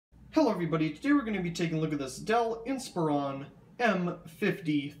Hello everybody, today we're going to be taking a look at this Dell Inspiron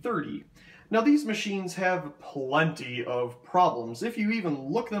M5030. Now these machines have plenty of problems. If you even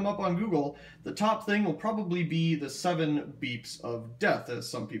look them up on Google, the top thing will probably be the 7 beeps of death, as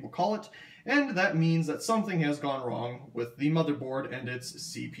some people call it, and that means that something has gone wrong with the motherboard and its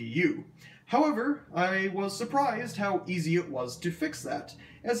CPU. However, I was surprised how easy it was to fix that,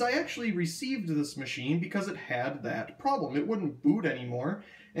 as I actually received this machine because it had that problem. It wouldn't boot anymore,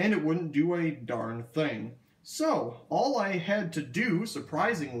 and it wouldn't do a darn thing. So, all I had to do,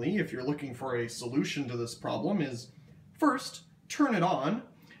 surprisingly, if you're looking for a solution to this problem, is first turn it on,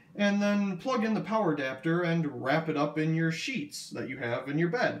 and then plug in the power adapter and wrap it up in your sheets that you have in your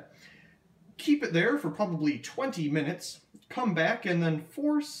bed. Keep it there for probably 20 minutes, come back, and then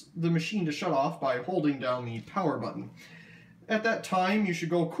force the machine to shut off by holding down the power button. At that time, you should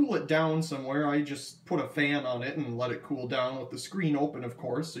go cool it down somewhere. I just put a fan on it and let it cool down with the screen open, of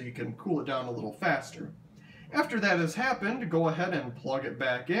course, so you can cool it down a little faster. After that has happened, go ahead and plug it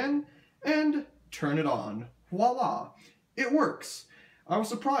back in and turn it on. Voila! It works! I was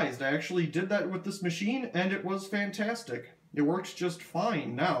surprised. I actually did that with this machine, and it was fantastic. It works just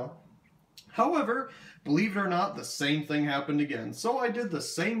fine now. However, believe it or not, the same thing happened again. So I did the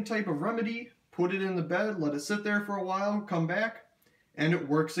same type of remedy, put it in the bed, let it sit there for a while, come back, and it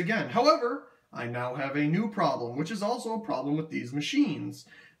works again. However, I now have a new problem, which is also a problem with these machines.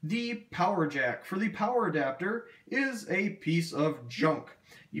 The power jack for the power adapter is a piece of junk.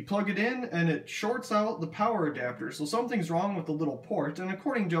 You plug it in and it shorts out the power adapter, so something's wrong with the little port, and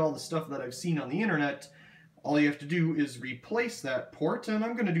according to all the stuff that I've seen on the internet, all you have to do is replace that port, and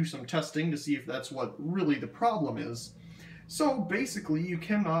I'm going to do some testing to see if that's what really the problem is. So basically, you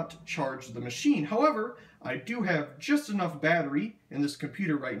cannot charge the machine. However, I do have just enough battery in this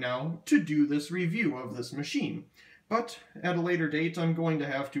computer right now to do this review of this machine. But at a later date, I'm going to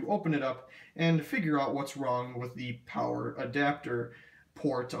have to open it up and figure out what's wrong with the power adapter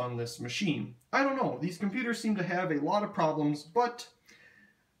port on this machine. I don't know, these computers seem to have a lot of problems, but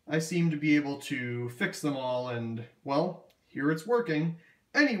I seem to be able to fix them all, and, well, here it's working.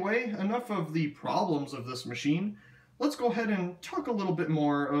 Anyway, enough of the problems of this machine. Let's go ahead and talk a little bit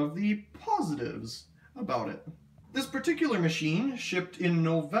more of the positives about it. This particular machine shipped in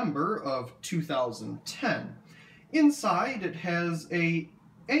November of 2010. Inside, it has a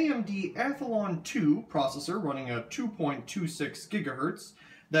AMD Athlon II processor running a 2.26 gigahertz,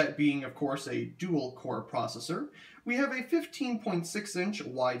 that being, of course, a dual-core processor. We have a 15.6-inch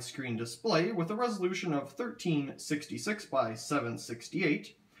widescreen display with a resolution of 1366 by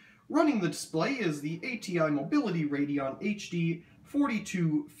 768. Running the display is the ATI Mobility Radeon HD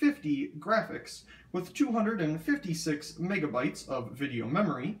 4250 graphics with 256 megabytes of video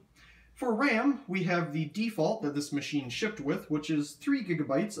memory. For RAM, we have the default that this machine shipped with, which is 3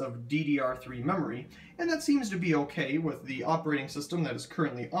 gigabytes of DDR2 memory, and that seems to be okay with the operating system that is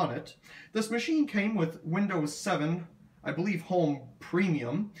currently on it. This machine came with Windows 7, I believe Home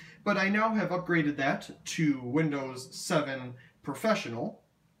Premium, but I now have upgraded that to Windows 7 Professional.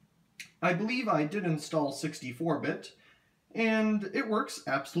 I believe I did install 64-bit, and it works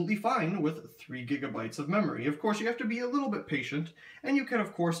absolutely fine with 3 gigabytes of memory. Of course, you have to be a little bit patient, and you can,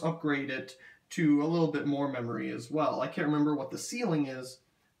 of course, upgrade it to a little bit more memory as well. I can't remember what the ceiling is,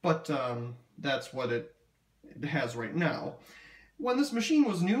 but that's what it has right now. When this machine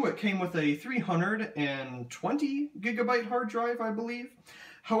was new, it came with a 320 gigabyte hard drive, I believe.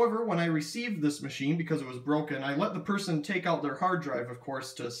 However, when I received this machine, because it was broken, I let the person take out their hard drive, of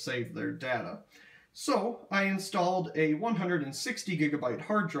course, to save their data. So, I installed a 160 gigabyte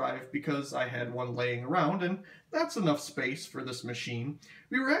hard drive because I had one laying around, and that's enough space for this machine.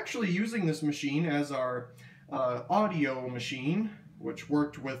 We were actually using this machine as our audio machine, which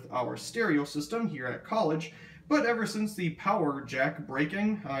worked with our stereo system here at college, but ever since the power jack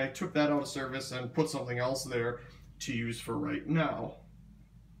breaking, I took that out of service and put something else there to use for right now.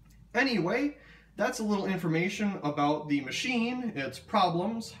 Anyway, that's a little information about the machine, its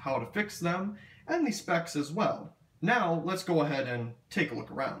problems, how to fix them, and the specs as well. Now, let's go ahead and take a look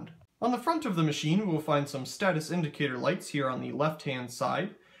around. On the front of the machine, we will find some status indicator lights here on the left-hand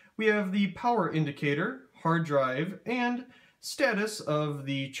side. We have the power indicator, hard drive, and status of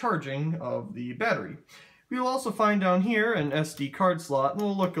the charging of the battery. We will also find down here an SD card slot, and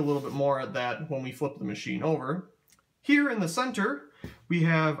we'll look a little bit more at that when we flip the machine over. Here in the center, we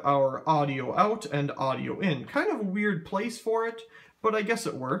have our audio out and audio in. Kind of a weird place for it, but I guess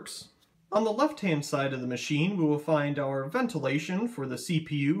it works. On the left-hand side of the machine, we will find our ventilation for the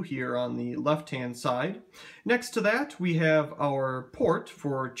CPU here on the left-hand side. Next to that, we have our port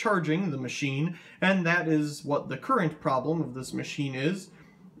for charging the machine, and that is what the current problem of this machine is.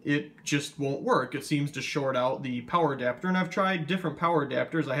 it just won't work. It seems to short out the power adapter, and I've tried different power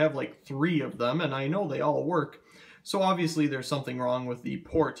adapters. I have like 3 of them, and I know they all work. So obviously there's something wrong with the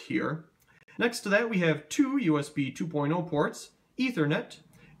port here. Next to that, we have 2 USB 2.0 ports, Ethernet,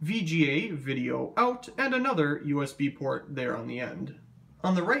 VGA video out, and another USB port there on the end.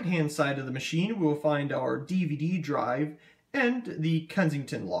 On the right-hand side of the machine, we will find our DVD drive and the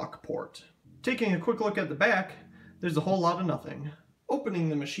Kensington lock port. Taking a quick look at the back, there's a whole lot of nothing. Opening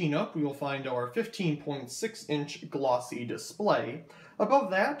the machine up, we will find our 15.6-inch glossy display. Above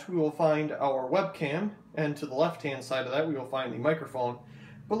that, we will find our webcam, and to the left-hand side of that, we will find the microphone.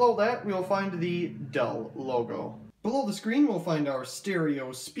 Below that, we will find the Dell logo. Below the screen, we'll find our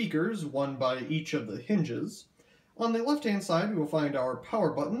stereo speakers, one by each of the hinges. On the left-hand side, we will find our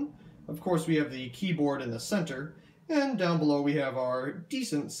power button. Of course, we have the keyboard in the center, and down below we have our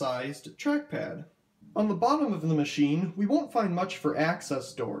decent-sized trackpad. On the bottom of the machine, we won't find much for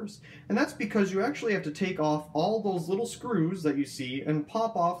access doors, and that's because you actually have to take off all those little screws that you see and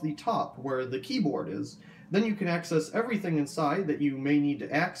pop off the top where the keyboard is. Then you can access everything inside that you may need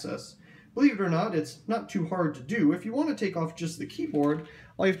to access. Believe it or not, it's not too hard to do. If you want to take off just the keyboard,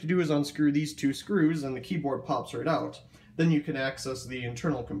 all you have to do is unscrew these 2 screws and the keyboard pops right out. Then you can access the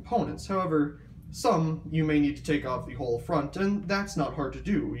internal components. However, some you may need to take off the whole front, and that's not hard to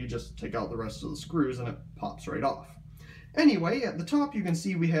do. You just take out the rest of the screws and it pops right off. Anyway, at the top you can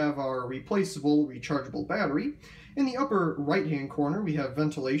see we have our replaceable rechargeable battery. In the upper right-hand corner we have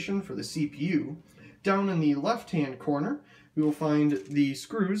ventilation for the CPU. Down in the left-hand corner we will find the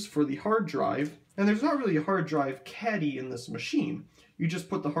screws for the hard drive, and there's not really a hard drive caddy in this machine. You just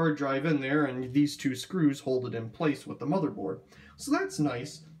put the hard drive in there and these 2 screws hold it in place with the motherboard. So that's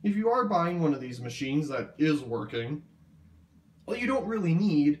nice. If you are buying one of these machines that is working, well, you don't really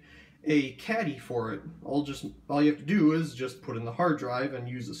need a caddy for it. All you have to do is just put in the hard drive and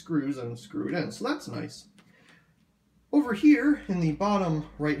use the screws and screw it in. So that's nice. Over here in the bottom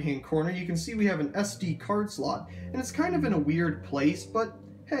right-hand corner, you can see we have an SD card slot, and it's kind of in a weird place, but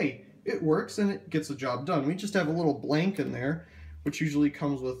hey, it works and it gets the job done. We just have a little blank in there, which usually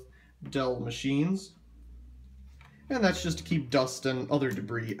comes with Dell machines. And that's just to keep dust and other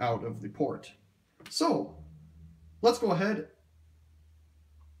debris out of the port. So, let's go ahead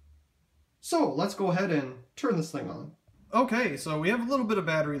and turn this thing on. Okay, so we have a little bit of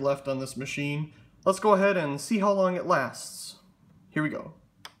battery left on this machine. Let's go ahead and see how long it lasts. Here we go.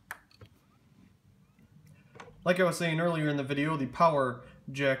 Like I was saying earlier in the video, the power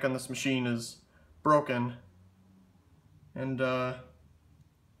jack on this machine is broken. And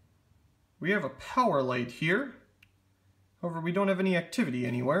we have a power light here. However, we don't have any activity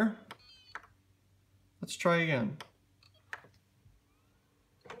anywhere. Let's try again.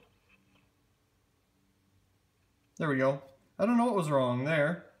 There we go. I don't know what was wrong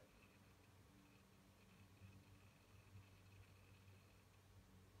there.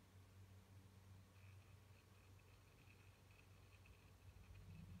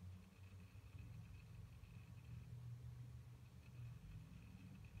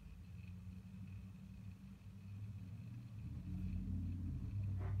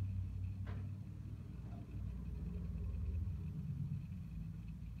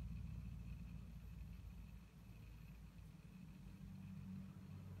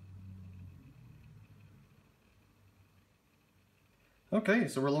 Okay,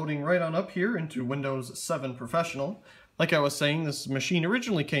 so we're loading right on up here into Windows 7 Professional. Like I was saying, this machine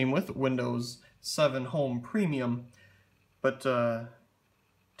originally came with Windows 7 Home Premium, but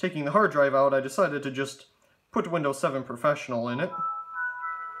taking the hard drive out, I decided to just put Windows 7 Professional in it.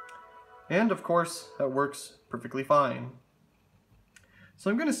 And of course, that works perfectly fine.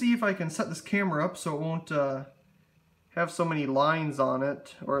 So I'm going to see if I can set this camera up so it won't have so many lines on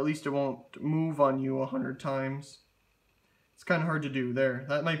it, or at least it won't move on you 100 times. It's kind of hard to do there.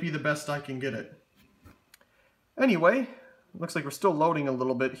 That might be the best I can get it. Anyway, looks like we're still loading a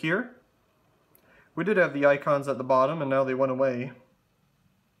little bit here. We did have the icons at the bottom and now they went away.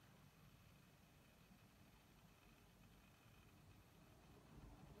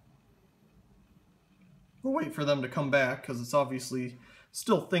 We'll wait for them to come back because it's obviously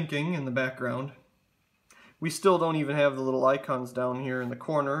still thinking in the background. We still don't even have the little icons down here in the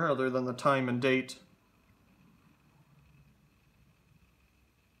corner other than the time and date.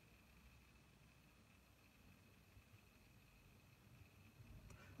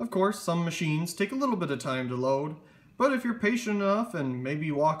 Of course, some machines take a little bit of time to load, but if you're patient enough and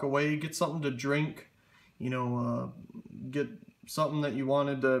maybe walk away, get something to drink, get something that you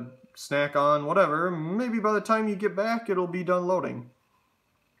wanted to snack on, whatever, maybe by the time you get back it'll be done loading.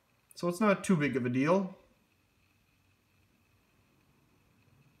 So it's not too big of a deal.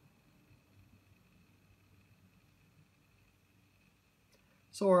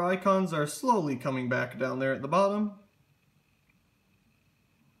 So our icons are slowly coming back down there at the bottom.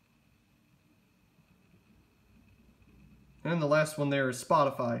 And the last one there is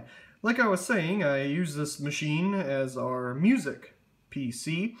Spotify. Like I was saying, I use this machine as our music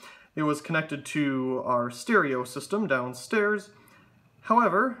PC. It was connected to our stereo system downstairs.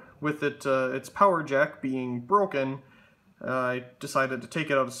 However, with its power jack being broken, I decided to take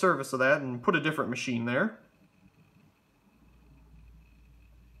it out of service of that and put a different machine there.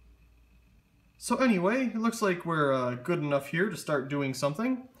 So anyway, it looks like we're good enough here to start doing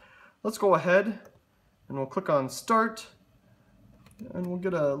something. Let's go ahead and we'll click on Start, and we'll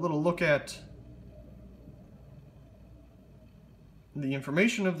get a little look at the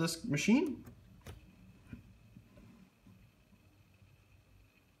information of this machine.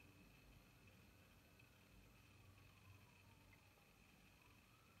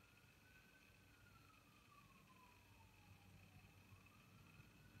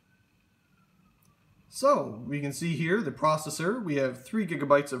 So we can see here the processor. We have 3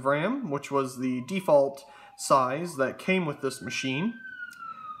 GB of RAM, which was the default size that came with this machine.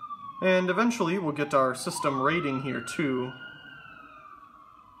 And eventually we'll get our system rating here too.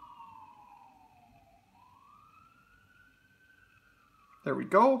 There we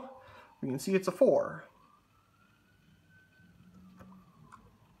go. We can see it's a 4.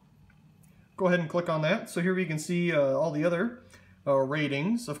 Go ahead and click on that. So here we can see all the other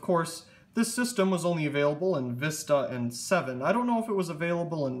ratings. Of course, this system was only available in Vista and 7. I don't know if it was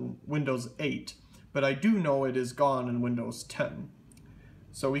available in Windows 8, but I do know it is gone in Windows 10.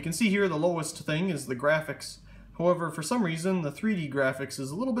 So we can see here the lowest thing is the graphics. However, for some reason, the 3D graphics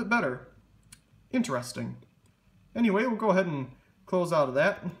is a little bit better. Interesting. Anyway, we'll go ahead and close out of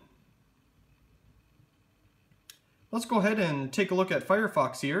that. Let's go ahead and take a look at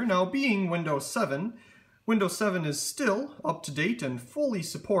Firefox here. Now, being Windows 7, Windows 7 is still up to date and fully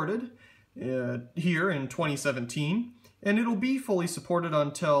supported here in 2017, and it'll be fully supported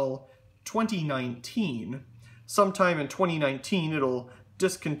until 2019. Sometime in 2019 it'll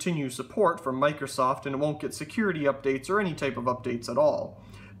discontinue support from Microsoft and it won't get security updates or any type of updates at all.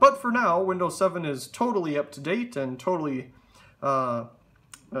 But for now, Windows 7 is totally up to date and totally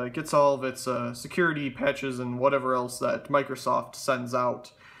gets all of its security patches and whatever else that Microsoft sends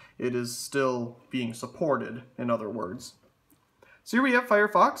out. It is still being supported, in other words. So here we have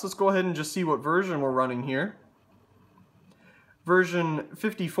Firefox. Let's go ahead and just see what version we're running here. Version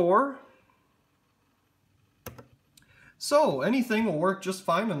 54. So anything will work just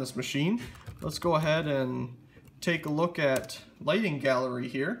fine on this machine. Let's go ahead and take a look at Lighting Gallery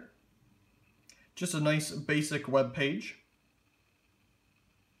here. Just a nice basic web page.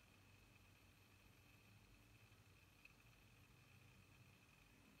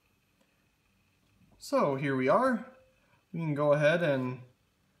 So here we are. We can go ahead and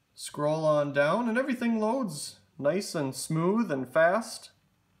scroll on down and everything loads nice and smooth and fast.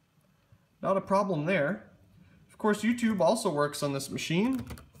 Not a problem there. Of course, YouTube also works on this machine.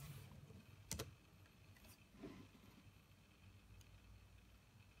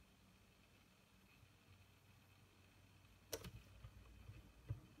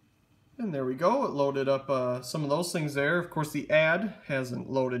 And there we go. It loaded up some of those things there. Of course, the ad hasn't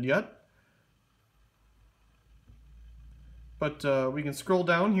loaded yet. But we can scroll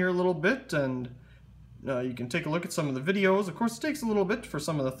down here a little bit and you can take a look at some of the videos. Of course, it takes a little bit for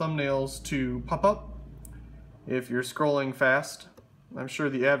some of the thumbnails to pop up if you're scrolling fast. I'm sure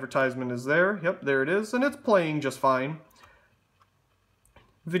the advertisement is there. Yep, there it is. And it's playing just fine.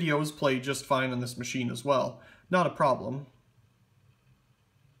 Videos play just fine on this machine as well. Not a problem.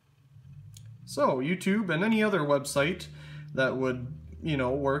 So, YouTube and any other website that would,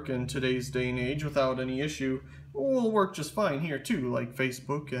 work in today's day and age without any issue will work just fine here too, like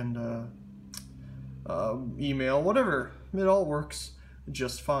Facebook and email, whatever. It all works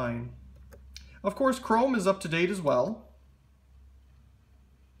just fine. Of course, Chrome is up to date as well.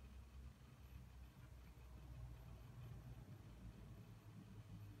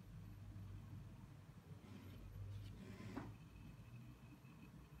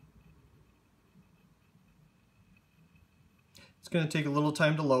 It's going to take a little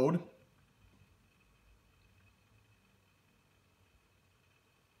time to load.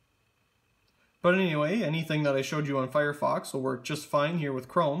 But anyway, anything that I showed you on Firefox will work just fine here with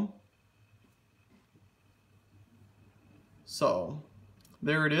Chrome. So,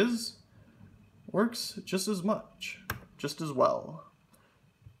 there it is. Works just as much, just as well.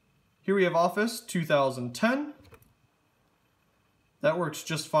 Here we have Office 2010. That works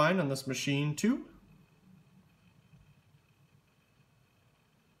just fine on this machine too.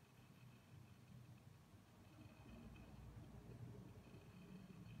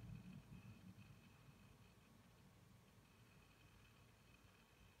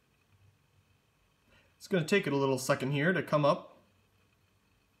 It's going to take it a little second here to come up.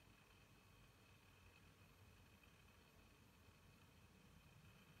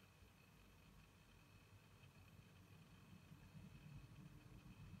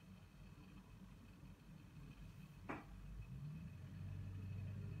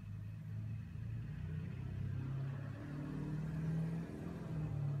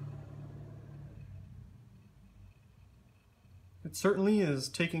 It certainly is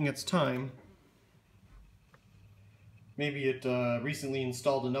taking its time. Maybe it recently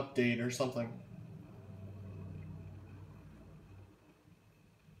installed an update or something.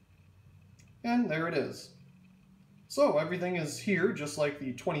 And there it is. So everything is here, just like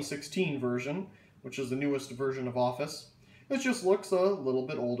the 2016 version, which is the newest version of Office. It just looks a little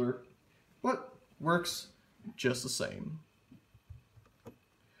bit older, but works just the same.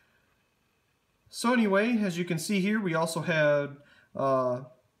 So anyway, as you can see here, we also had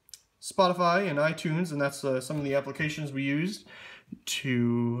Spotify and iTunes, and that's some of the applications we used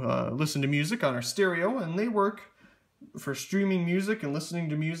to listen to music on our stereo, and they work for streaming music and listening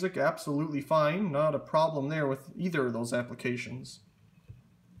to music absolutely fine. Not a problem there with either of those applications.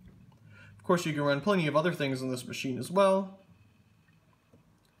 Of course, you can run plenty of other things on this machine as well.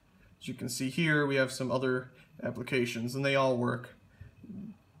 As you can see here, we have some other applications, and they all work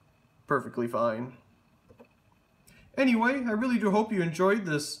perfectly fine. Anyway, I really do hope you enjoyed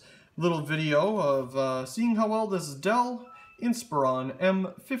this little video of seeing how well this Dell Inspiron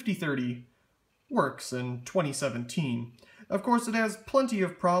M5030 works in 2017. Of course, it has plenty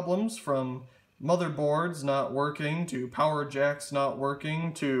of problems, from motherboards not working to power jacks not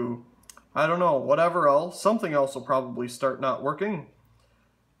working to, I don't know, whatever else. Something else will probably start not working.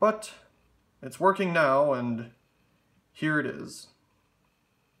 But it's working now, and here it is.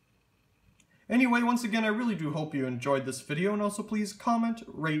 Anyway, once again, I really do hope you enjoyed this video, and also please comment,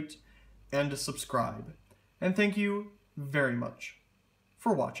 rate, and subscribe. And thank you very much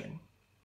for watching.